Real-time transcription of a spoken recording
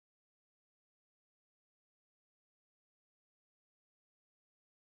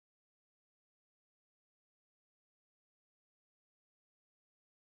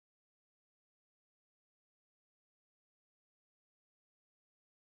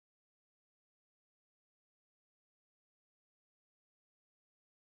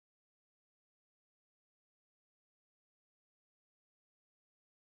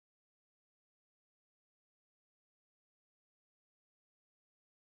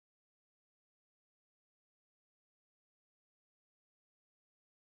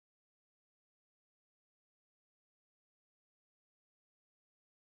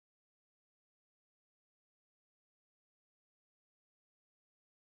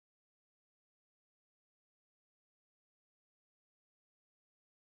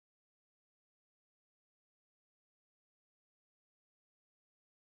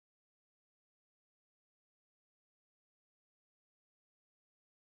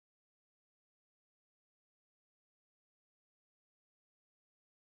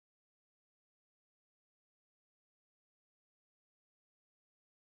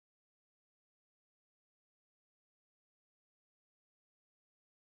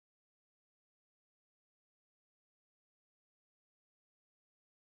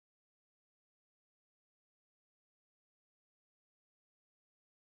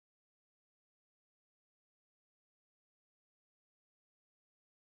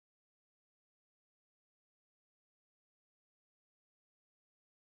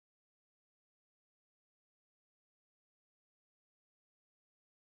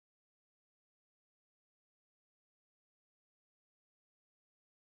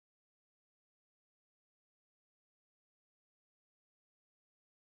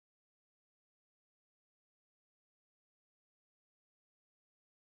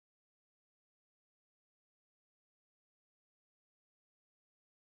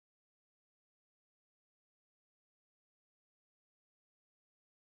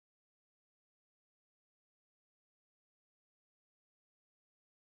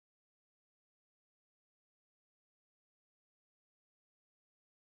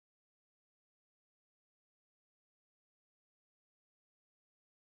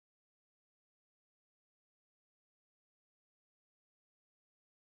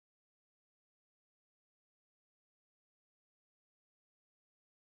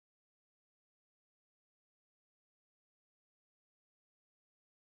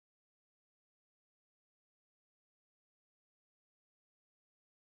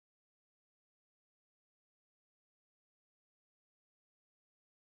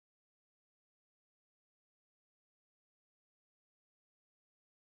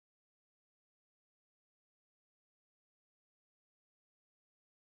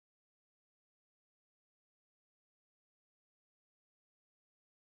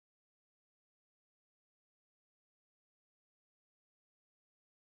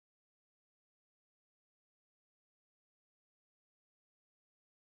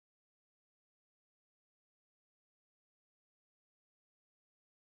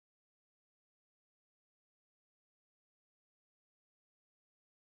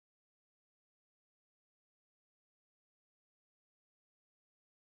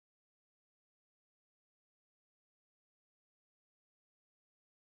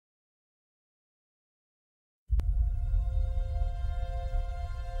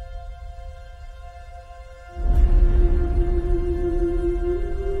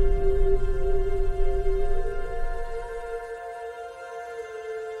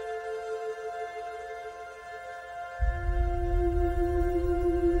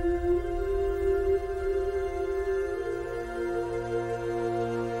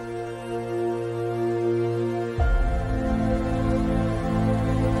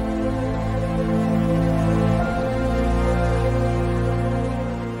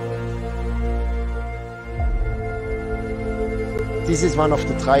This is one of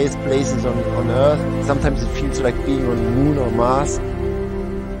the driest places on Earth. Sometimes it feels like being on the Moon or Mars.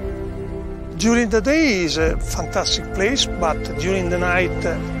 During the day is a fantastic place, but during the night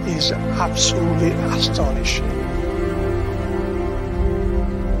is absolutely astonishing.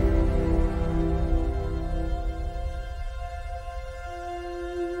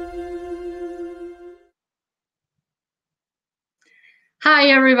 Hi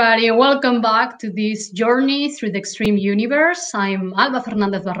everybody, welcome back to this journey through the extreme universe. I'm Alba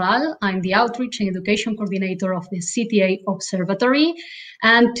Fernandez Barral. I'm the Outreach and Education Coordinator of the CTA Observatory.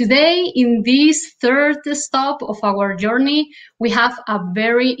 And today, in this third stop of our journey, we have a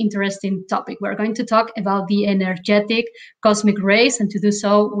very interesting topic. We're going to talk about the energetic cosmic rays, and to do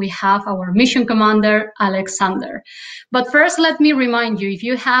so, we have our mission commander, Alexander. But first, let me remind you, if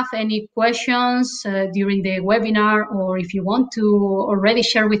you have any questions during the webinar, or if you want to already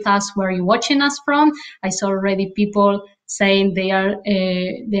share with us where you're watching us from, I saw already people saying they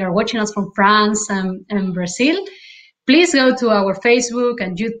are watching us from France and Brazil. Please go to our Facebook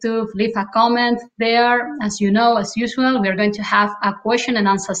and YouTube, leave a comment there. As you know, as usual, we are going to have a question and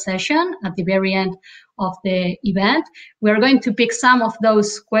answer session at the very end of the event. We are going to pick some of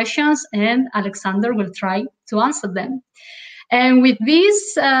those questions and Alexander will try to answer them. And with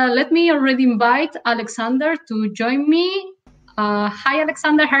this, let me already invite Alexander to join me. Hi,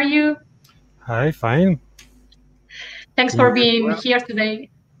 Alexander, how are you? Hi, fine. Thanks for being here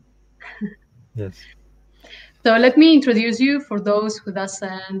today. Yes. So let me introduce you for those who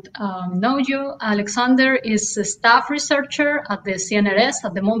doesn't know you. Alexander is a staff researcher at the CNRS,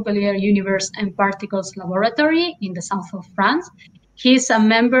 at the Montpellier Universe and Particles Laboratory in the south of France. He's a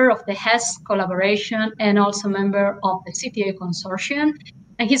member of the CEST collaboration and also member of the CTA consortium.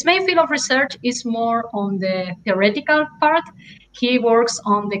 And his main field of research is more on the theoretical part. He works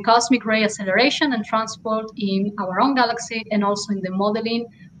on the cosmic ray acceleration and transport in our own galaxy and also in the modeling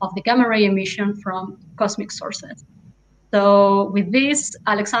of the gamma ray emission from cosmic sources. So with this,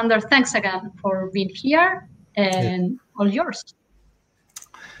 Alexander, thanks again for being here and all yours.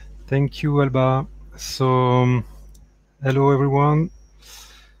 Thank you, Alba. So, hello, everyone.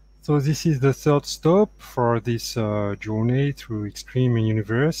 So this is the third stop for this journey through extreme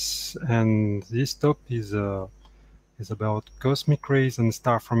universe, and this stop is about cosmic rays and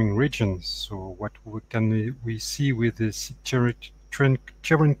star-forming regions. So what can we see with this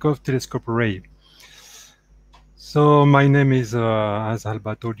Cherenkov telescope array? So my name is, as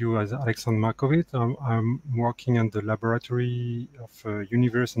Alba told you, as Alexandre Marcowith. I'm working in the Laboratory of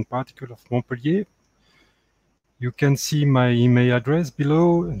Universe and Particle of Montpellier. You can see my email address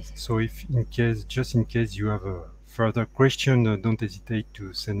below. So if just in case you have a further question, don't hesitate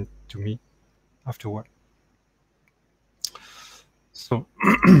to send it to me afterward. So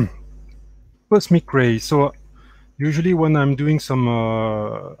cosmic rays. So usually when I'm doing some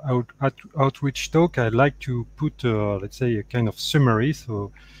outreach talk, I like to put, let's say, a kind of summary.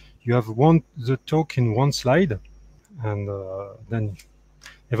 So you have the talk in one slide, and then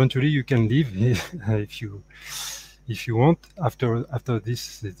eventually you can leave if you want after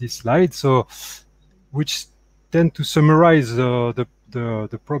this slide. So which tend to summarize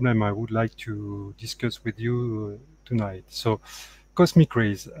the problem I would like to discuss with you tonight. So cosmic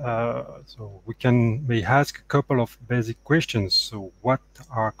rays. So we may ask a couple of basic questions. So what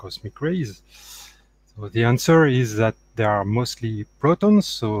are cosmic rays? So the answer is that they are mostly protons,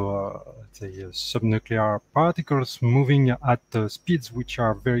 so let's say subnuclear particles moving at speeds which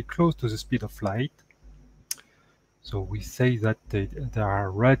are very close to the speed of light. So we say that they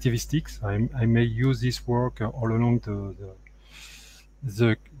are relativistics. I may use this work all along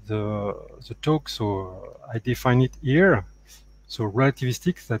the talk, so I define it here. So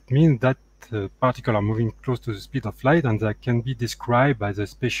relativistics, that means that particles are moving close to the speed of light, and that can be described by the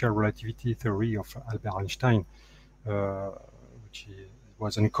special relativity theory of Albert Einstein, which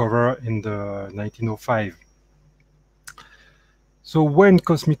was uncovered in the 1905. So when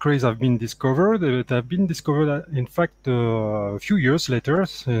cosmic rays have been discovered, they have been discovered, in fact, a few years later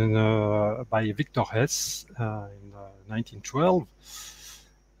by Victor Hess in 1912.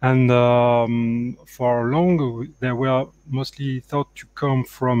 And for long, they were mostly thought to come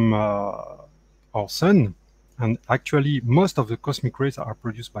from our sun. And actually, most of the cosmic rays are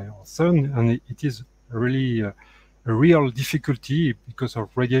produced by our sun. And it is really a real difficulty because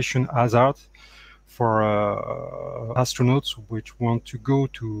of radiation hazard for astronauts which want to go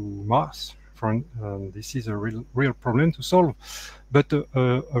to Mars. This is a real problem to solve. But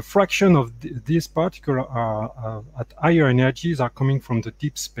a fraction of these particles are at higher energies are coming from the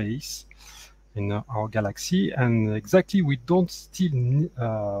deep space in our galaxy, and exactly we don't still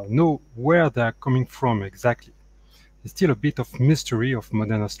know where they are coming from exactly. still a bit of mystery of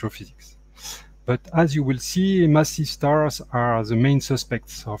modern astrophysics. But as you will see, massive stars are the main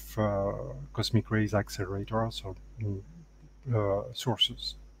suspects of cosmic rays accelerators or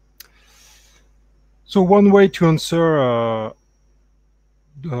sources. So one way to answer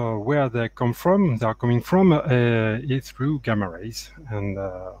where they are coming from is through gamma rays. And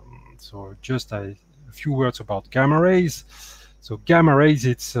so just a few words about gamma rays. So gamma rays,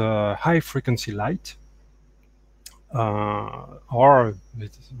 it's high frequency light, or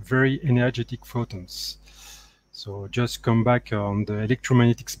it's very energetic photons. So just come back on the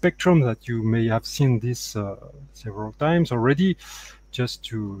electromagnetic spectrum that you may have seen this several times already, just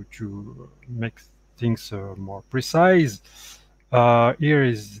to make things more precise. Here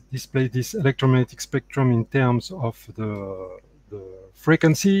is displayed this electromagnetic spectrum in terms of the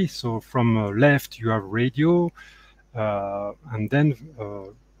frequency. So from left you have radio, and then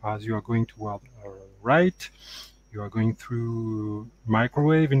as you are going toward right, you are going through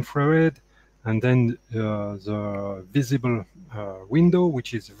microwave, infrared, and then the visible window,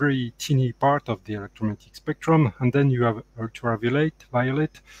 which is a very teeny part of the electromagnetic spectrum, and then you have ultraviolet,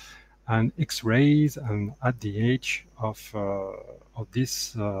 violet, and X-rays, and at the edge of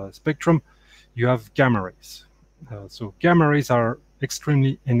this spectrum, you have gamma rays. So gamma rays are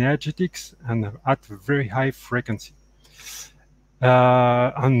extremely energetic and at a very high frequency.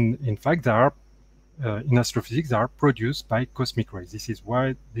 And in fact, they are in astrophysics, they are produced by cosmic rays. This is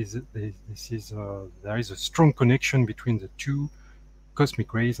why there is a strong connection between the two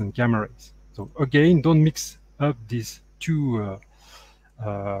cosmic rays and gamma rays. So again, don't mix up these two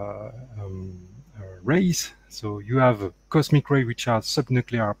rays. So you have a cosmic ray, which are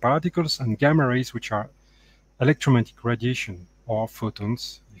subnuclear particles, and gamma rays, which are electromagnetic radiation or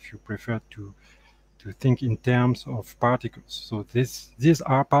photons, if you prefer to think in terms of particles. So these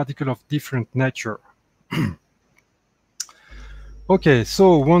are particles of different nature. Okay,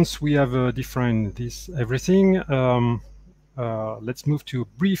 so once we have defined this everything, let's move to a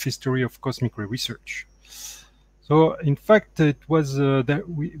brief history of cosmic ray research. So in fact, it was that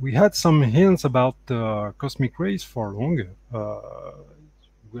we had some hints about cosmic rays for long.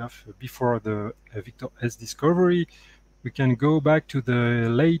 We have before the Victor S discovery. We can go back to the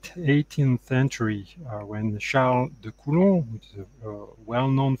late 18th century when Charles de Coulomb, which is a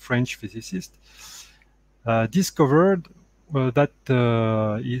well-known French physicist, discovered that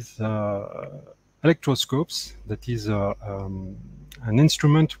is electroscopes. That is an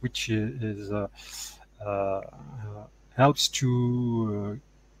instrument which is helps to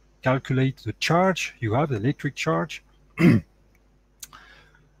calculate the charge you have, the electric charge.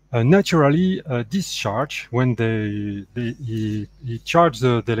 Naturally, this charge, when he charged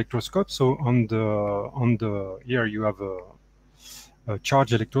the electroscope, so on the here you have a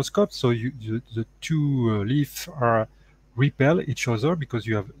charge electroscope, so the two leaves are repel each other because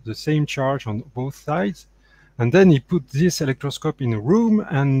you have the same charge on both sides. And then he put this electroscope in a room,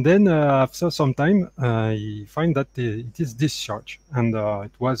 and then after some time he find that it is discharged, and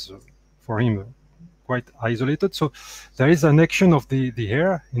it was for him quite isolated. So there is an action of the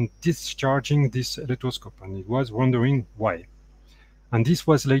air in discharging this electroscope, and he was wondering why. And this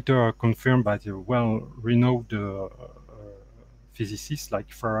was later confirmed by the well-renowned physicists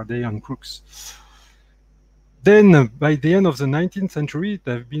like Faraday and Crookes. Then, by the end of the 19th century,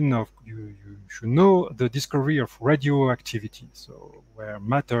 there have been, you should know, the discovery of radioactivity, so where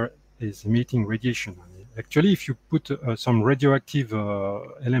matter is emitting radiation. And actually, if you put some radioactive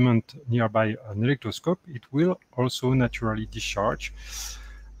element nearby an electroscope, it will also naturally discharge.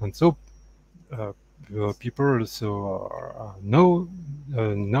 And so people also know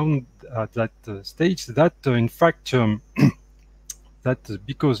at that stage that, in fact, that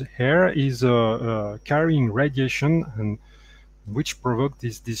because air is carrying radiation, and which provoke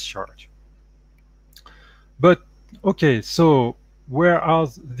this discharge. But okay, so where are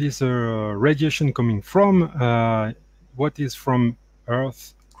these radiation coming from? What is from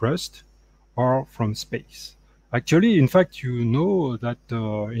Earth crust or from space? Actually, in fact, you know that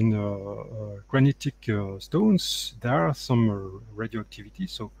in granitic stones there are some radioactivity,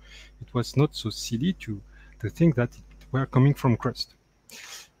 so it was not so silly to think that it were coming from crust.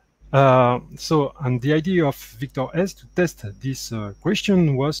 So, and the idea of Victor S to test this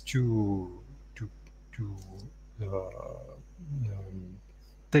question was to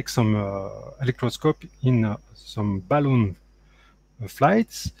take some electroscope in some balloon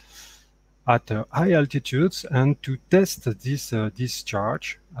flights at high altitudes and to test this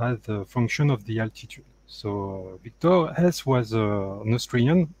discharge as a function of the altitude. So Victor S was an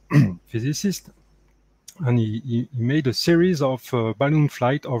Austrian physicist, and he made a series of balloon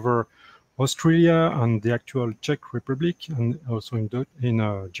flight over Australia and the actual Czech Republic, and also in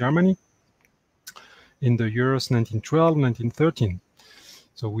Germany in the years 1912, 1913.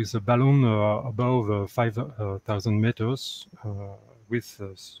 So with a balloon above 5,000 meters with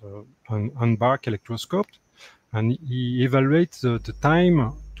an unbark electroscope, and he evaluates the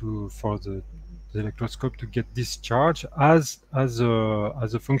time for the electroscope to get discharged as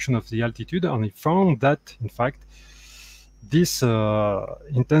a function of the altitude, and he found that in fact this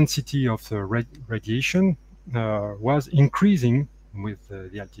intensity of the radiation was increasing with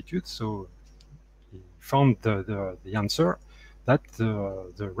the altitude. So he found the answer that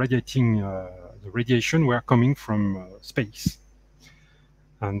the radiation were coming from space.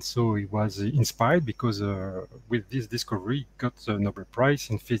 And so he was inspired because with this discovery, he got the Nobel Prize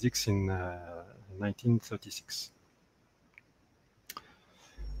in Physics in 1936.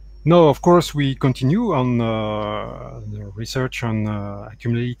 Now, of course, we continue on the research on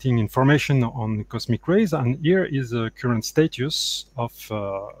accumulating information on cosmic rays, and here is the current status of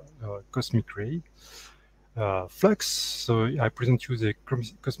cosmic ray flux. So I present you the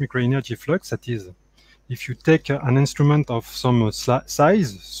cosmic ray energy flux. That is, if you take an instrument of some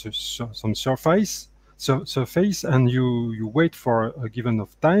size, some surface, and you wait for a given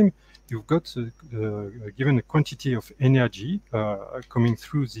of time, you've got given a quantity of energy coming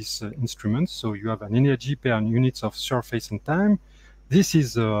through this instrument. So you have an energy per units of surface and time. This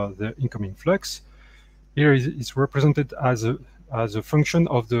is the incoming flux. Here is represented as a function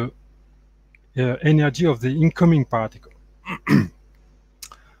of the energy of the incoming particle.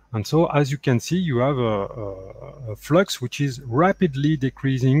 And so, as you can see, you have a flux which is rapidly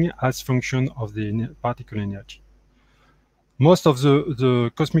decreasing as function of the particle energy. Most of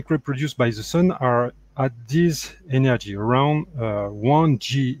the cosmic ray produced by the sun are at this energy, around 1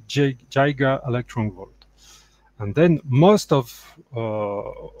 giga electron volt. And then most of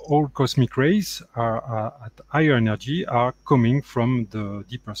all cosmic rays are at higher energy, are coming from the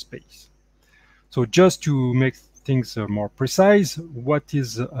deeper space. So just to make things more precise, what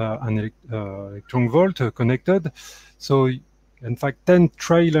is an electron volt connected? So in fact, 10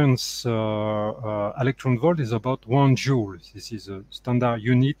 trillions electron volt is about 1 joule. This is a standard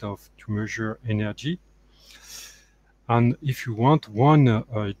unit to measure energy. And if you want, 1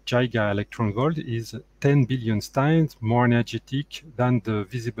 giga electron volt is 10 billion times more energetic than the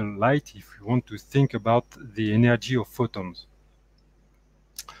visible light if you want to think about the energy of photons.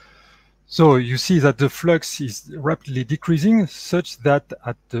 So you see that the flux is rapidly decreasing, such that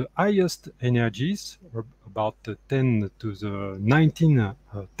at the highest energies, about 10 to the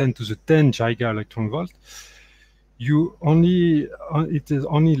 10 giga electron volt, it is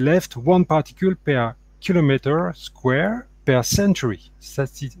only left 1 particle per kilometer square per century.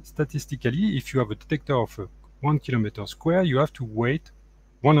 Statistically, if you have a detector of 1 kilometer square, you have to wait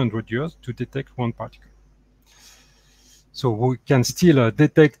 100 years to detect 1 particle. So we can still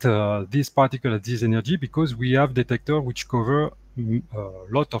detect this particle at this energy because we have detectors which cover a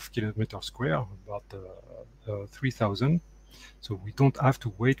lot of kilometers square, about 3,000. So we don't have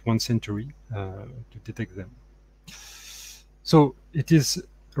to wait 1 century to detect them. So it is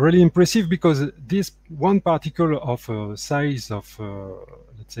really impressive because this 1 particle of size of,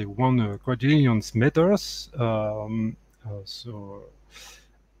 let's say, 1 quadrillion meters, so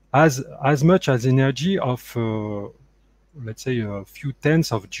as much as energy of let's say a few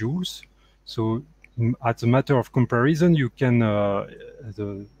tenths of joules. So as a matter of comparison, you can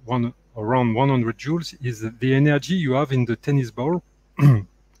the one around 100 joules is the energy you have in the tennis ball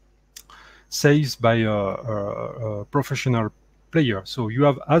saved by a professional player. So you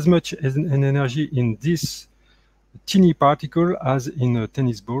have as much as an energy in this teeny particle as in a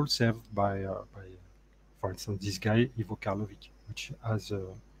tennis ball saved by for instance, this guy Ivo Karlovic, which has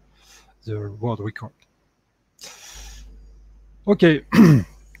the world record. Okay,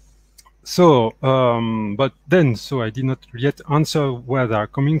 so so I did not yet answer where they are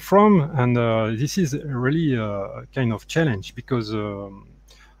coming from, and this is really a kind of challenge because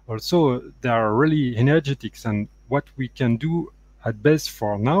also they are really energetic, and what we can do at best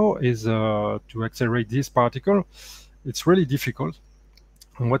for now is to accelerate this particle. It's really difficult,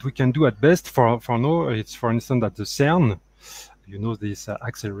 and what we can do at best for now, it's for instance at the CERN, you know, this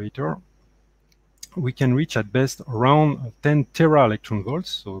accelerator. We can reach at best around 10 tera electron volts,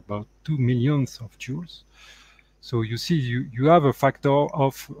 so about 2 millions of joules. So you see, you have a factor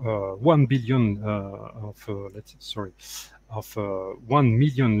of 1 billion of 1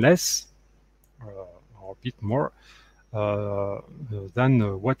 million less, or a bit more,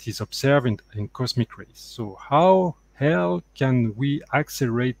 than what is observed in cosmic rays. So how hell can we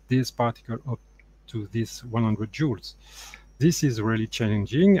accelerate this particle up to this 100 joules? this is really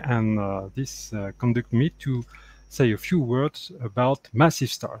challenging, and this conducted me to say a few words about massive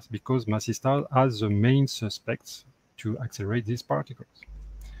stars, because massive stars are the main suspects to accelerate these particles.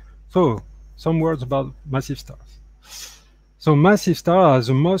 So, some words about massive stars. So, massive stars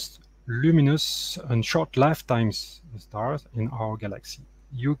are the most luminous and short lifetimes stars in our galaxy.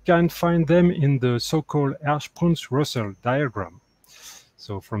 You can find them in the so-called Hertzsprung-Russell diagram.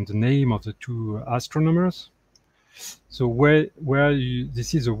 So, from the name of the two astronomers. So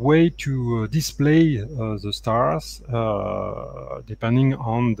this is a way to display the stars depending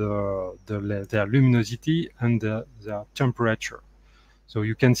on their luminosity and their temperature. So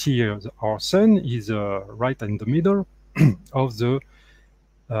you can see our sun is right in the middle of the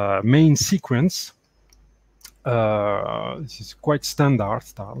main sequence. This is quite standard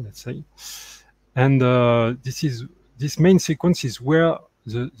star, let's say, and this main sequence is where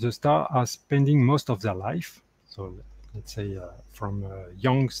the stars are spending most of their life. So let's say from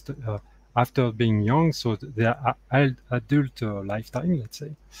young, after being young, so their adult lifetime, let's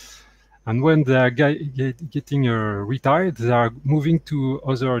say. And when they are getting retired, they are moving to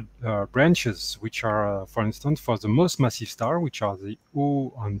other branches, which are, for instance, for the most massive star, which are the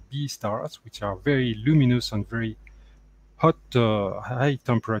O and B stars, which are very luminous and very hot, high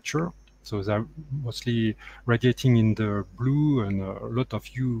temperature. So they're mostly radiating in the blue and a lot of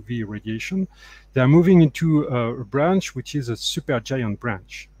UV radiation. They're moving into a branch which is a supergiant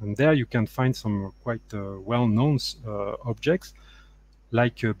branch. And there you can find some quite well-known objects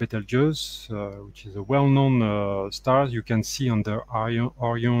like Betelgeuse, which is a well-known star you can see on the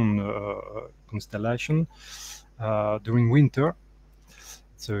Orion constellation during winter.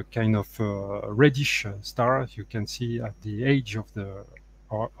 It's a kind of reddish star you can see at the edge of the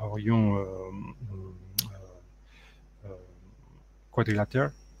Orion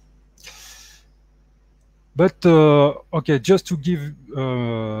quadrilateral. But okay, just to give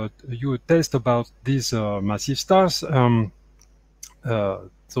you a taste about these massive stars,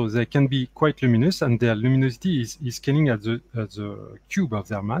 so they can be quite luminous, and their luminosity is scaling at the cube of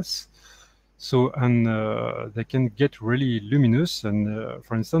their mass. So, and they can get really luminous. And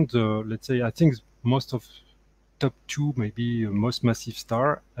for instance, let's say, I think most of top two, maybe most massive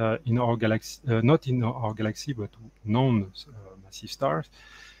star in our galaxy, not in our galaxy, but known massive stars,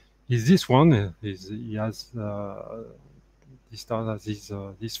 is this one. He has this star has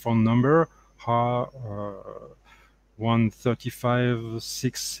this phone number,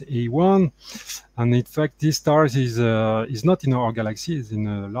 1356A1, and in fact, this star is not in our galaxy; it's in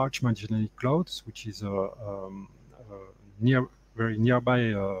a large Magellanic Clouds, which is very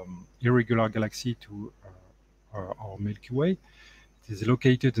nearby irregular galaxy to our Milky Way. It is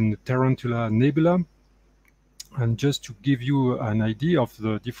located in the Tarantula Nebula. And just to give you an idea of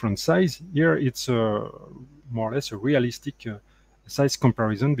the different size, here it's more or less a realistic size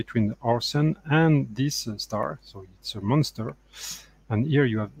comparison between our sun and this star. So it's a monster. And here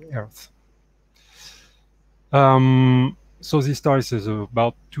you have Earth. So this star is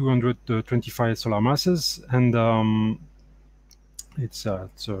about 225 solar masses, and it's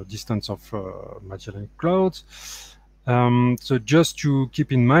at a distance of Magellanic Clouds. So just to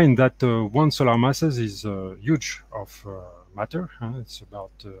keep in mind that 1 solar mass is huge of matter. It's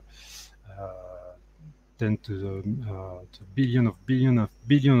about 10 to the billion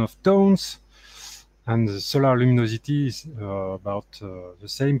of tons, and the solar luminosity is about the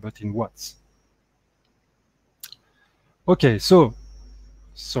same, but in watts. Okay, so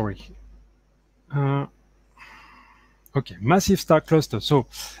sorry. Okay, massive star cluster. So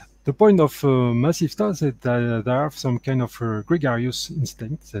the point of massive stars is that they have some kind of gregarious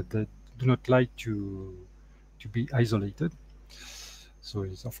instinct that they do not like to be isolated. So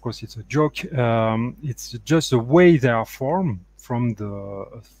of course it's a joke. It's just the way they are formed from the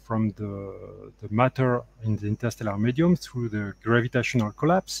matter in the interstellar medium through the gravitational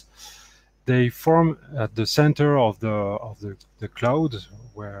collapse. They form at the center of the cloud,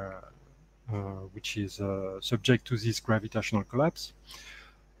 which is subject to this gravitational collapse,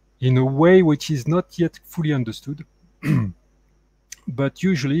 in a way which is not yet fully understood. But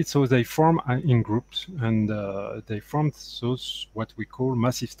usually, so they form in groups, and they form those what we call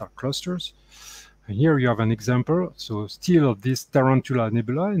massive star clusters. And here you have an example. So still this Tarantula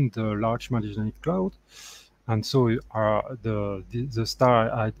Nebula in the Large Magellanic Cloud, and so the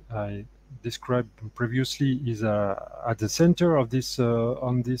star I described previously is at the center of this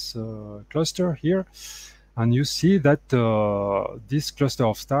on this cluster here. And you see that this cluster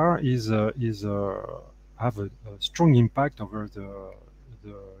of stars have a strong impact over the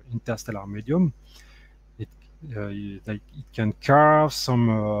interstellar medium. Like it can carve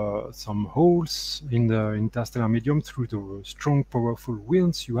some holes in the interstellar medium through the strong, powerful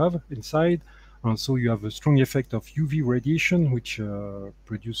winds you have inside. And so you have a strong effect of UV radiation, which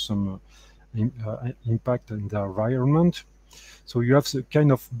produce some impact in the environment. So you have the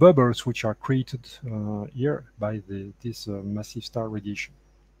kind of bubbles which are created here by this massive star radiation.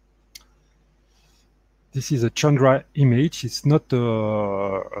 This is a Chandra image. It's not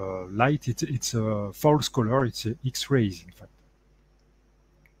light. It's a false color. It's X-rays, in fact.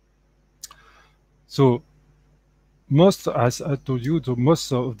 So most, as I told you,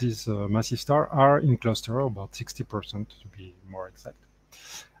 most of these massive stars are in cluster, about 60% to be more exact.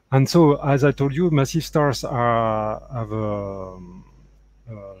 And so, as I told you, massive stars have a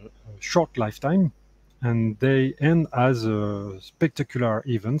short lifetime, and they end as spectacular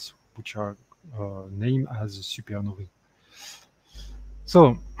events, which are named as supernovae.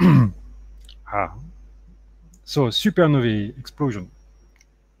 So, so supernovae explosion.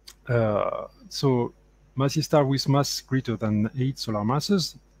 So massive stars with mass greater than 8 solar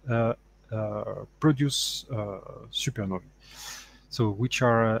masses produce supernovae. So, which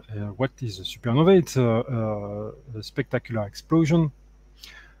are what is a supernova? It's a spectacular explosion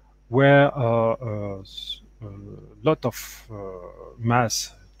where a lot of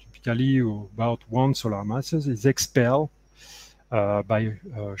mass, typically about 1 solar masses, is expelled by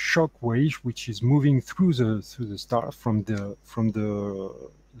a shock wave which is moving through the star from the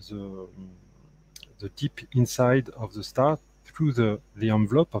deep inside of the star through the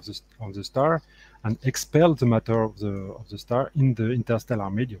envelope of the star and expel the matter of the star in the interstellar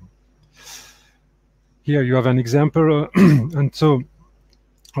medium. Here you have an example, and so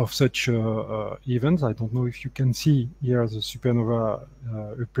of such events. I don't know if you can see here the supernova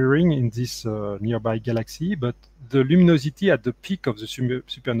appearing in this nearby galaxy, but the luminosity at the peak of the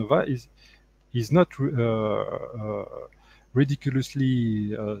supernova is not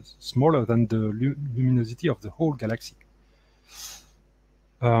ridiculously smaller than the luminosity of the whole galaxy.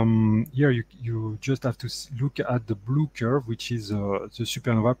 Here you just have to look at the blue curve, which is the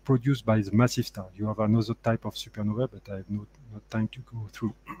supernova produced by the massive star. You have another type of supernova, but I have no time to go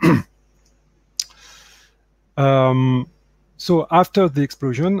through. So after the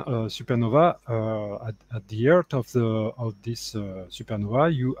explosion, supernova, at the heart of this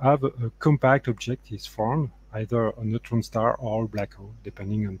supernova, you have a compact object is formed, either a neutron star or a black hole,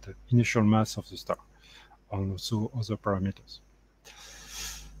 depending on the initial mass of the star, and also other parameters.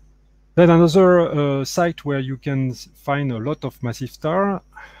 Then another site where you can find a lot of massive stars,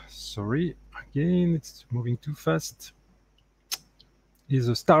 sorry, again, it's moving too fast, is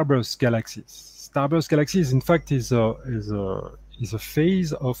a starburst galaxies. Starburst galaxies, in fact, is a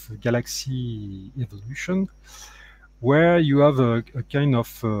phase of galaxy evolution where you have a kind of,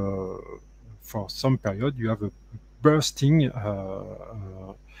 for some period, you have a bursting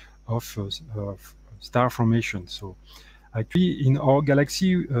of star formation. So actually, in our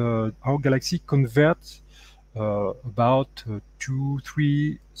galaxy converts about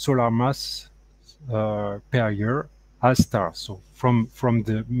 2-3 solar mass per year as stars. So from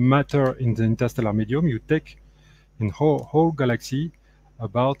the matter in the interstellar medium, you take in whole galaxy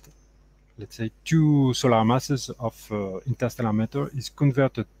about, let's say, 2 solar masses of interstellar matter is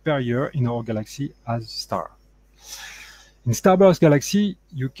converted per year in our galaxy as star. In starburst galaxy,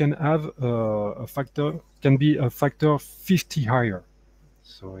 you can have a factor, can be a factor 50 higher.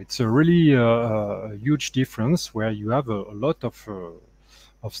 So it's a really a huge difference where you have a lot of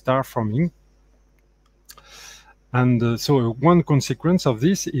star forming. And so one consequence of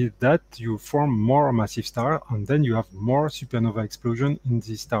this is that you form more massive stars, and then you have more supernova explosion in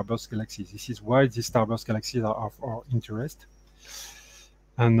these starburst galaxies. This is why these starburst galaxies are of our interest.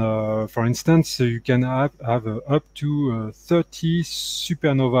 And for instance, you can have up to 30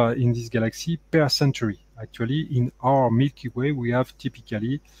 supernova in this galaxy per century. Actually, in our Milky Way, we have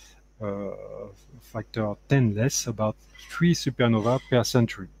typically factor 10 less, about 3 supernova per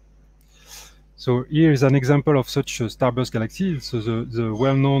century. So here is an example of such a starburst galaxy. So the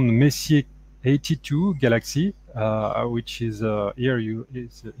well-known Messier 82 galaxy, which is here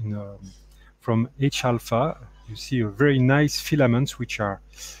is from H alpha. You see a very nice filaments which are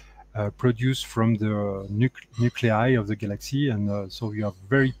produced from the nuclei of the galaxy, and so you have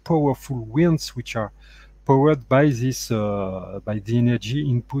very powerful winds which are powered by this by the energy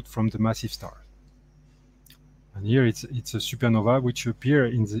input from the massive star. And here it's a supernova which appear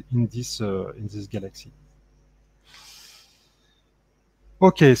in this galaxy.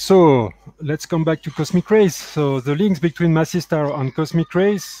 Okay, so let's come back to cosmic rays. So the links between massive star and cosmic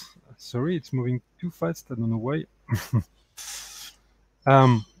rays. Sorry, it's moving too fast. I don't know why.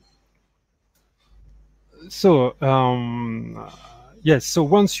 So yes, so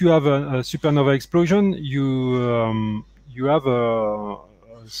once you have a supernova explosion, you have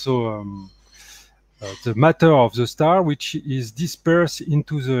the matter of the star, which is dispersed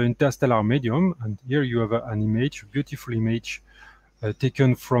into the interstellar medium. And here you have an image, a beautiful image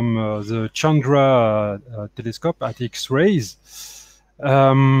taken from the Chandra telescope at X-rays.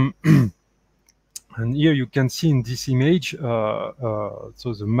 And here you can see in this image, so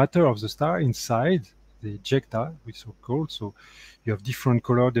the matter of the star inside the ejecta, which is so called. So you have different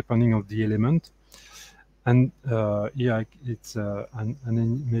color depending on the element. And here it's an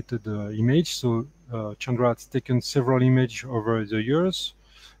animated image. So Chandra has taken several images over the years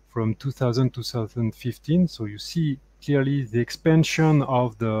from 2000 to 2015. So you see clearly the expansion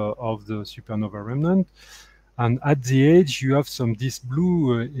of the supernova remnant. And at the edge, you have this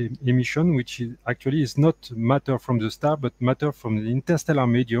blue emission, which actually is not matter from the star, but matter from the interstellar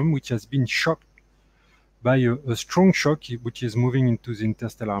medium, which has been shocked by a strong shock, which is moving into the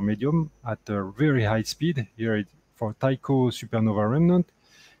interstellar medium at a very high speed. Here, for Tycho supernova remnant,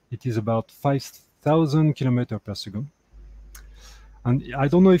 it is about 5,000 kilometers per second. And I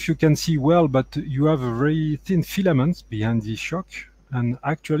don't know if you can see well, but you have a very thin filaments behind this shock. And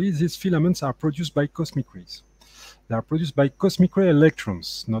actually, these filaments are produced by cosmic rays. They are produced by cosmic ray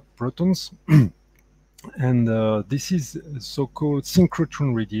electrons, not protons. And this is so-called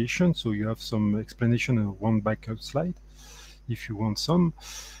synchrotron radiation. So you have some explanation on one backup slide, if you want some,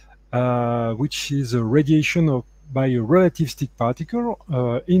 which is a radiation by a relativistic particle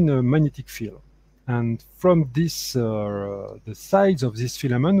in a magnetic field. And from this, the size of this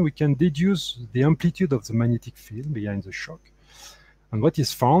filament, we can deduce the amplitude of the magnetic field behind the shock. And what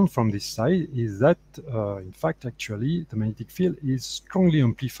is found from this side is that, in fact, actually, the magnetic field is strongly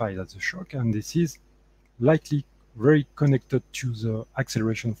amplified at the shock, and this is likely very connected to the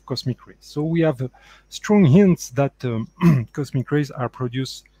acceleration of cosmic rays. So we have strong hints that cosmic rays are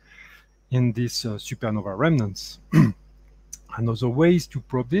produced in these supernova remnants. Another ways to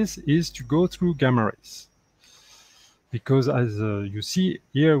probe this is to go through gamma rays. Because as you see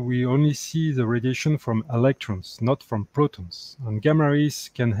here, we only see the radiation from electrons, not from protons. And gamma rays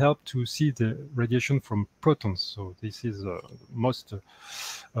can help to see the radiation from protons. So this is the most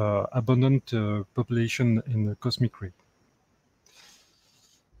abundant population in the cosmic ray.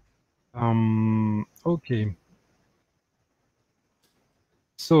 Okay.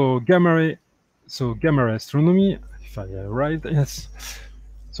 So gamma ray astronomy, if I arrived, yes.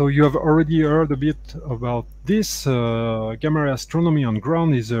 So you have already heard a bit about this. Gamma ray astronomy on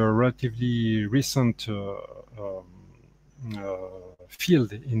ground is a relatively recent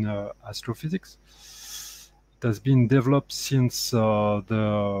field in astrophysics. It has been developed since the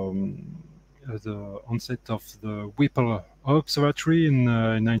onset of the Whipple Observatory in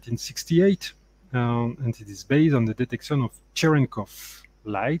 1968, and it is based on the detection of Cherenkov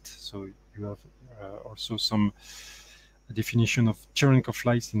light. So you have also some definition of Cherenkov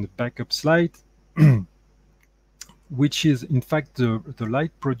light in the backup slide, which is in fact the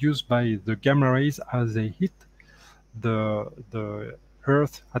light produced by the gamma rays as they hit the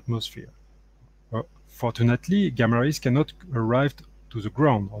Earth atmosphere. Fortunately, gamma rays cannot arrive to the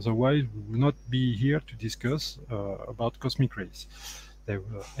ground, otherwise we will not be here to discuss about cosmic rays.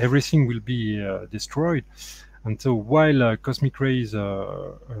 Everything will be destroyed. And so while cosmic rays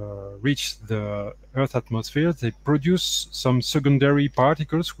reach the Earth atmosphere, they produce some secondary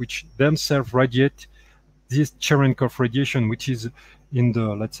particles which themselves radiate this Cherenkov radiation, which is in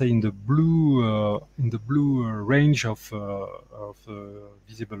the, let's say, in the blue range of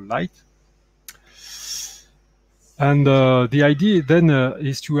visible light. And the idea then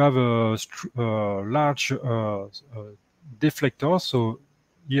is to have a large deflector. So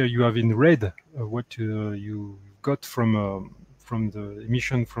here you have in red what you got from the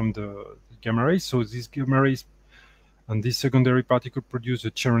emission from the gamma rays. So these gamma rays and this secondary particle produce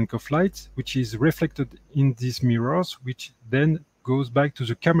a Cherenkov light, which is reflected in these mirrors, which then goes back to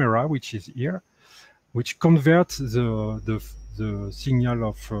the camera, which is here, which converts the signal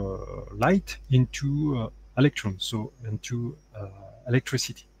of light into electrons, so into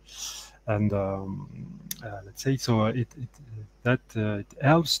electricity. And let's say so it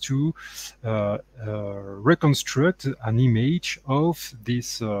helps to reconstruct an image of this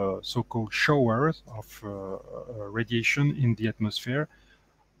so-called showers of radiation in the atmosphere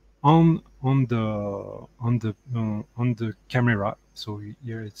on the camera. So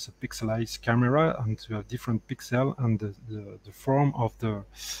here it's a pixelized camera, and you have different pixels and the form of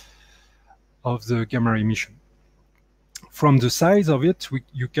the gamma emission. From the size of it,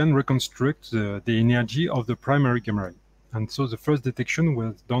 you can reconstruct the energy of the primary gamma ray. And so the first detection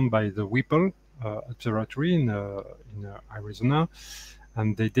was done by the Whipple Observatory in Arizona,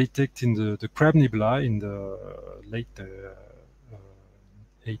 and they detect in the Crab Nebula in the late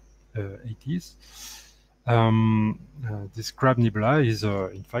 80s. This Crab Nebula is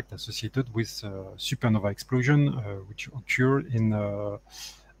in fact associated with supernova explosion, which occurred in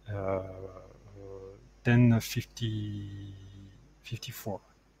 1054.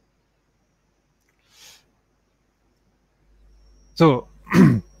 So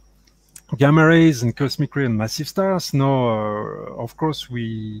gamma rays and cosmic ray and massive stars. Now, of course,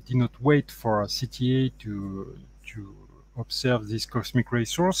 we did not wait for CTA to observe this cosmic ray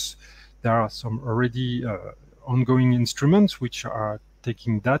source. There are some already ongoing instruments which are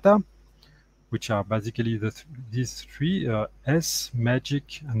taking data, which are basically these three: S,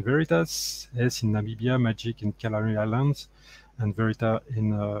 MAGIC, and Veritas. S in Namibia, MAGIC in Canary Islands, and Veritas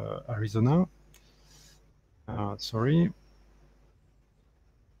in Arizona. Sorry.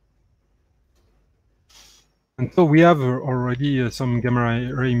 And so we have already some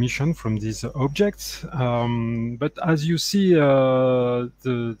gamma ray emission from these objects. But as you see, the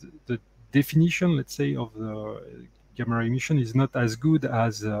definition, let's say, of the gamma ray emission is not as good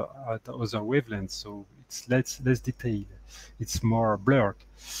as at other wavelengths. So it's less detailed. It's more blurred.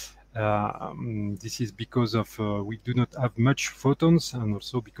 This is because of we do not have much photons, and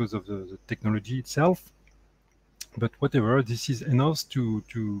also because of the technology itself. But whatever, this is enough to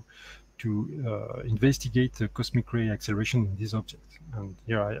investigate the cosmic ray acceleration in these objects. And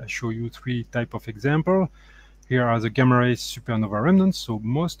here I show you three types of example. Here are the gamma ray supernova remnants. So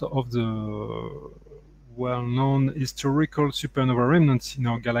most of the well-known historical supernova remnants in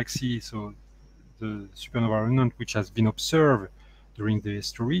our galaxy, so the supernova remnant which has been observed during the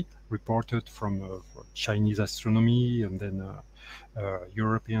history, reported from Chinese astronomy and then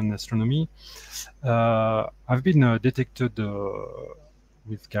European astronomy, have been detected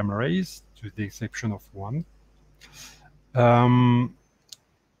with gamma rays, to the exception of one.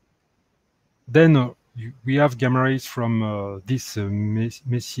 Then we have gamma rays from this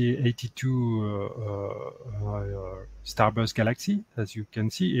Messier 82 starburst galaxy. As you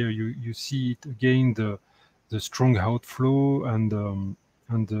can see here, you see it again, the strong outflow and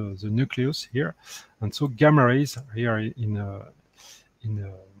the nucleus here. And so gamma rays here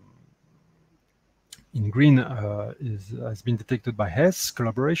in green has been detected by Hess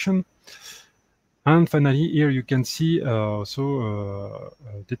collaboration. And finally, here you can see also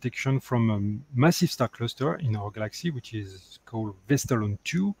detection from a massive star cluster in our galaxy, which is called Vestalon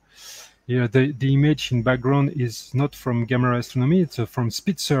 2. Here, the image in background is not from gamma ray astronomy; it's from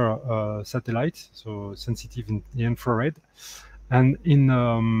Spitzer satellite, so sensitive in the infrared. And in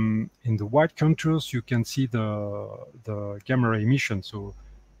the white contours, you can see the gamma ray emission. So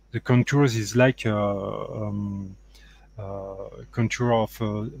the contours is like contour of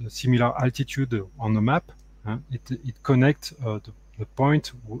a similar altitude on the map. It connects the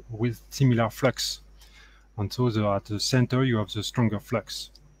point with similar flux. And so at the center, you have the stronger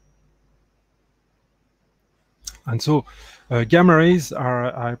flux. And so gamma rays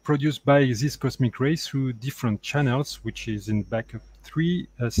are produced by these cosmic rays through different channels, which is in back of 3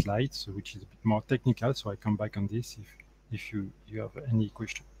 slides, which is a bit more technical. So I come back on this if you have any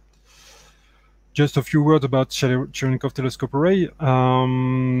question. Just a few words about Cherenkov telescope array.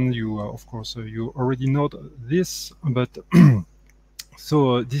 Of course, you already know this, but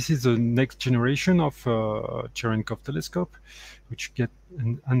so this is the next generation of Cherenkov telescope, which get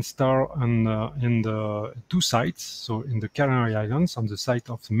installed in the 2 sites. So in the Canary Islands, on the site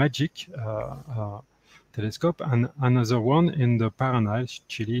of the MAGIC telescope, and another one in the Paraná,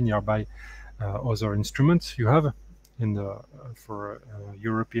 Chile, nearby other instruments you have in the for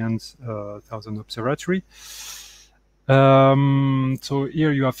Europeans 1000 Observatory. So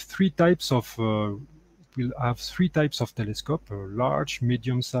here you have 3 types of we'll have 3 types of telescope: large,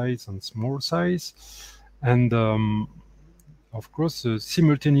 medium size, and small size. And of course,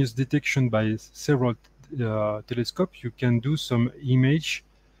 simultaneous detection by several telescopes. You can do some image.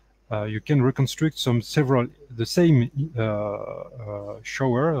 You can reconstruct the same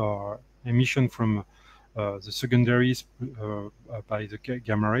shower or emission from the secondaries by the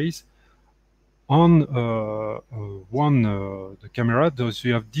gamma rays on the camera. Those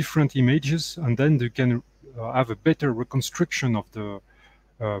you have different images, and then you can have a better reconstruction of the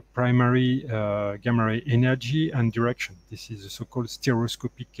primary gamma ray energy and direction. This is a so-called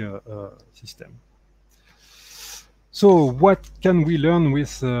stereoscopic system. So what can we learn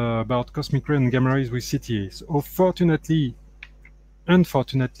with about cosmic ray and gamma rays with CTAs?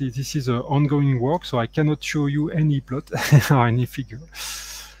 Unfortunately, this is an ongoing work, so I cannot show you any plot or any figure.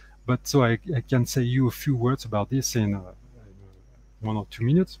 But so I can say you a few words about this in 1 or 2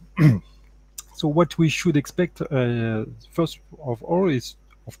 minutes. So what we should expect first of all is,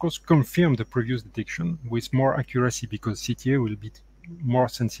 of course, confirm the previous detection with more accuracy, because CTA will be more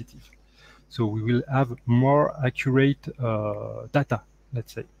sensitive. So we will have more accurate data,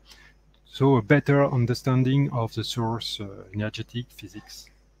 let's say. So a better understanding of the source energetic physics.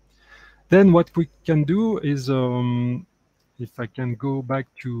 Then what we can do is, if I can go back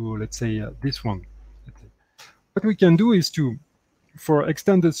to, let's say, this one. What we can do is to, for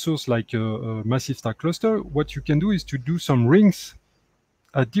extended source like a massive star cluster, what you can do is to do some rings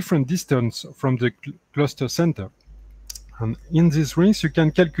at different distance from the cluster center. And in these rings, you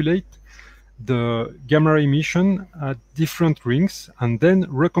can calculate the gamma ray emission at different rings and then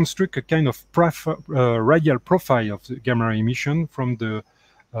reconstruct a kind of radial profile of the gamma ray emission from the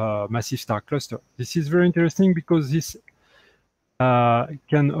massive star cluster. This is very interesting because this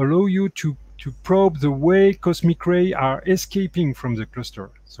can allow you to probe the way cosmic rays are escaping from the cluster,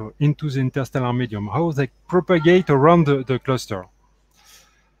 so into the interstellar medium, how they propagate around the cluster.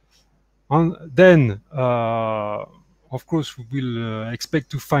 And then, of course, we will expect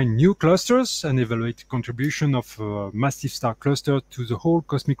to find new clusters and evaluate the contribution of massive star cluster to the whole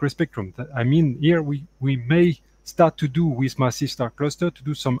cosmic ray spectrum. I mean, here we may start to do with massive star cluster to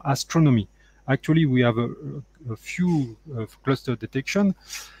do some astronomy. Actually, we have a few cluster detection,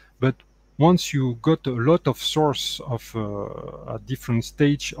 but once you got a lot of source of a different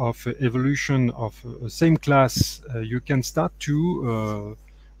stage of evolution of the same class, you can start to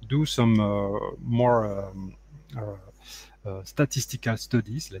do some more statistical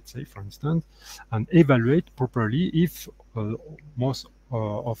studies, let's say, for instance, and evaluate properly if most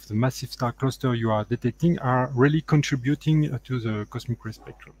of the massive star cluster you are detecting are really contributing to the cosmic ray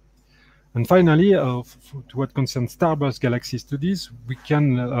spectrum. And finally, to what concerns starburst galaxy studies, we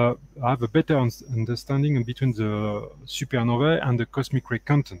can have a better understanding between the supernovae and the cosmic ray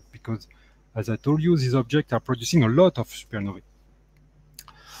content, because, as I told you, these objects are producing a lot of supernovae.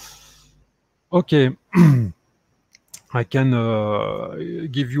 Okay, I can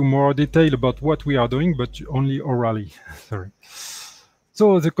give you more detail about what we are doing, but only orally. Sorry.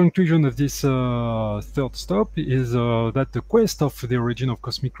 So the conclusion of this third stop is that the quest of the origin of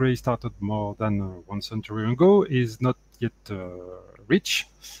cosmic rays started more than 1 century ago is not yet reached.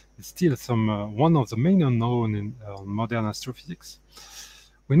 It's still one of the main unknown in modern astrophysics.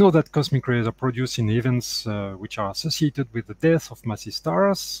 We know that cosmic rays are produced in events which are associated with the death of massive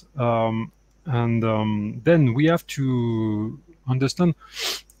stars, then we have to understand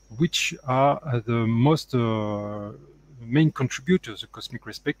which are the most main contributors to the cosmic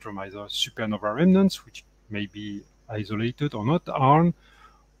ray spectrum, either supernova remnants, which may be isolated or not,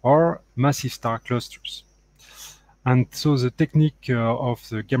 or massive star clusters. And so the technique of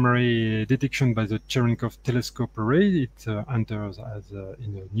the gamma ray detection by the Cherenkov telescope array, it enters as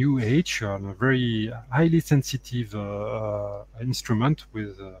in a new age, a very highly sensitive instrument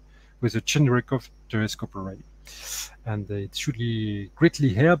with the Cherenkov telescope array. And it surely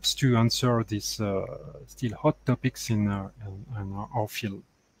greatly helps to answer these still hot topics in our field.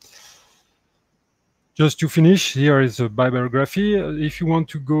 Just to finish, here is a bibliography. If you want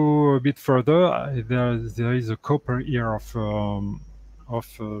to go a bit further, there is a copper here of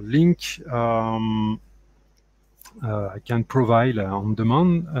link I can provide on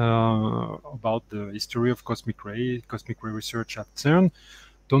demand about the history of cosmic ray research at CERN.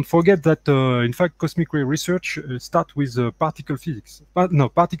 Don't forget that, in fact, cosmic ray research starts with particle physics.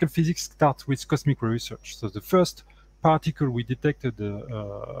 Particle physics starts with cosmic ray research. So the first particle we detected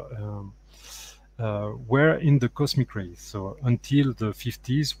were in the cosmic rays. So until the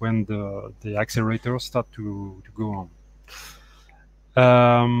 50s, when the accelerators start to go on.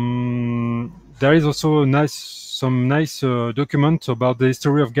 There is also some nice documents about the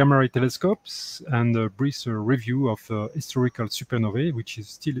history of gamma ray telescopes and a brief review of historical supernovae, which is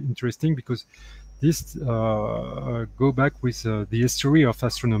still interesting because this go back with the history of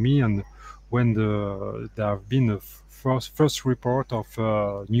astronomy and when there have been a first report of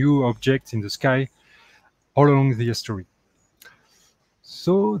new objects in the sky all along the history.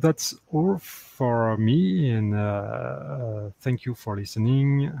 So that's all for me, and thank you for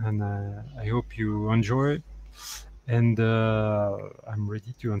listening, and I hope you enjoy, and I'm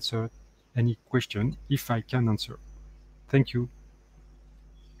ready to answer any question if I can answer. Thank you.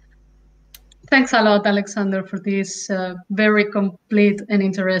 Thanks a lot, Alexander, for this very complete and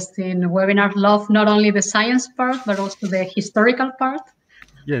interesting webinar. Love not only the science part, but also the historical part.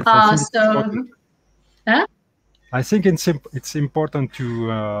 Yes, I think it's important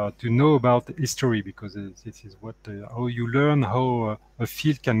to know about history, because this is what how you learn how a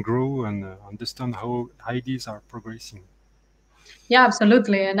field can grow and understand how ideas are progressing. Yeah,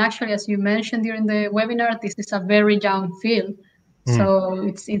 absolutely. And actually, as you mentioned during the webinar, this is a very young field.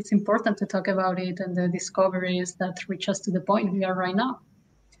 So it's important to talk about it and the discoveries that reach us to the point we are right now.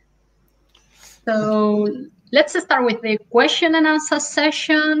 So let's start with the question and answer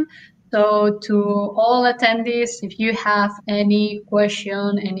session. So to all attendees, if you have any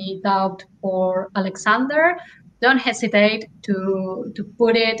question, any doubt for Alexander, don't hesitate to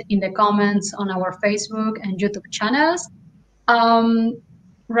put it in the comments on our Facebook and YouTube channels.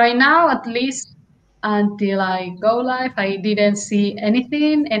 Right now, at least until I go live, I didn't see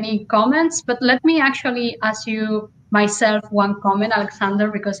anything, any comments, but let me actually ask you myself one comment, Alexander,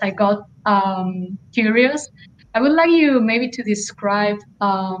 because I got curious. I would like you maybe to describe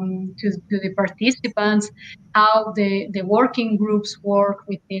to the participants how the working groups work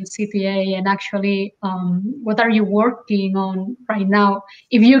within CTA and actually what are you working on right now?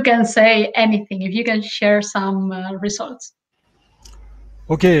 If you can say anything, if you can share some results.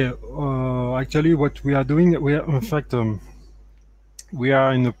 Okay, actually what we are doing, we are, in fact, we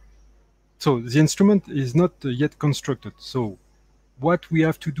are in a, so the instrument is not yet constructed. So what we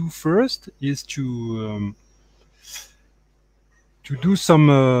have to do first is to do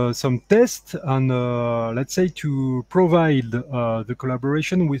some tests and let's say to provide the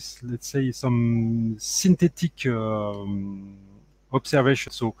collaboration with, let's say, some synthetic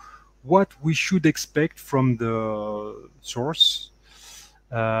observation. So what we should expect from the source,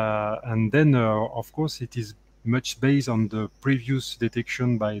 and then of course it is much based on the previous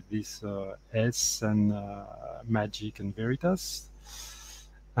detection by this S and Magic and Veritas,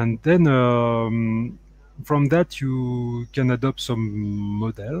 and then from that you can adopt some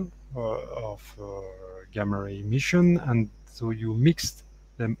model of gamma ray emission, and so you mix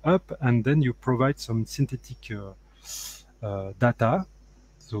them up and then you provide some synthetic data.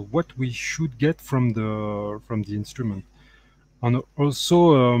 So what we should get from the instrument. And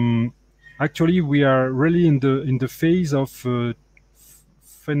also actually we are really in the phase of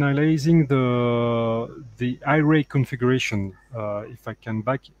finalizing the array configuration. If I can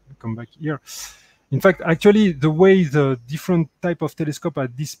come back here. In fact, actually, the way the different type of telescope are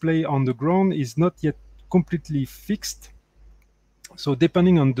displayed on the ground is not yet completely fixed. So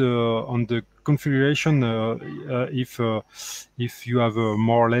depending on the configuration, if you have a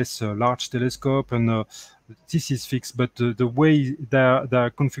more or less large telescope, and this is fixed, but the way they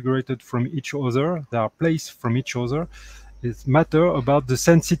are configured from each other, they are placed from each other, is matter about the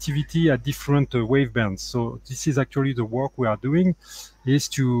sensitivity at different wave bands. So this is actually the work we are doing, is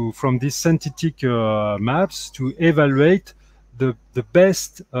to, from these synthetic maps, to evaluate the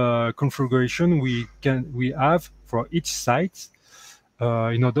best configuration we have for each site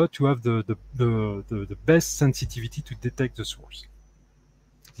in order to have the best sensitivity to detect the source.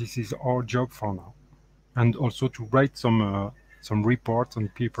 This is our job for now, and also to write some reports on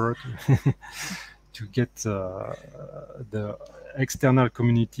paper to get the external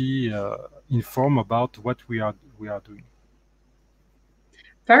community informed about what we are doing.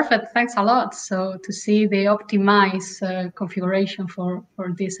 Perfect, thanks a lot. So to see the optimized configuration for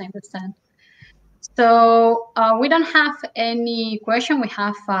this, I understand. So we don't have any question. We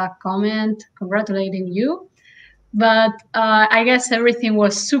have a comment congratulating you, but I guess everything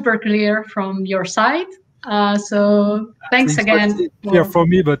was super clear from your side. So thanks again. It was clear for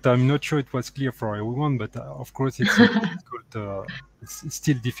me, but I'm not sure it was clear for everyone. But of course, it's difficult. It's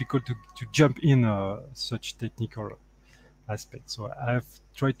still difficult to jump in such technical aspects. So I've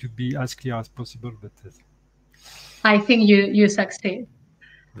tried to be as clear as possible, but I think you succeed.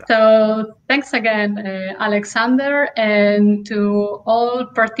 Yeah. So thanks again, Alexander, and to all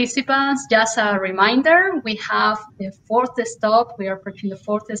participants, just a reminder, we have the fourth stop. We are approaching the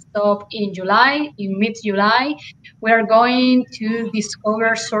fourth stop in July, in mid-July. We are going to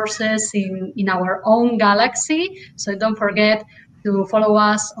discover sources in our own galaxy. So don't forget to follow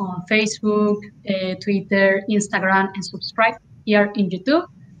us on Facebook, Twitter, Instagram, and subscribe here in YouTube.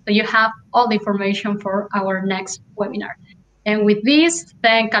 So you have all the information for our next webinar. And with this,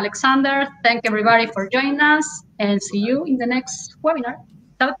 thank Alexander, thank everybody for joining us, and see you in the next webinar.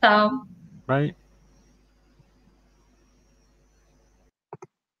 Ciao, ciao. Bye.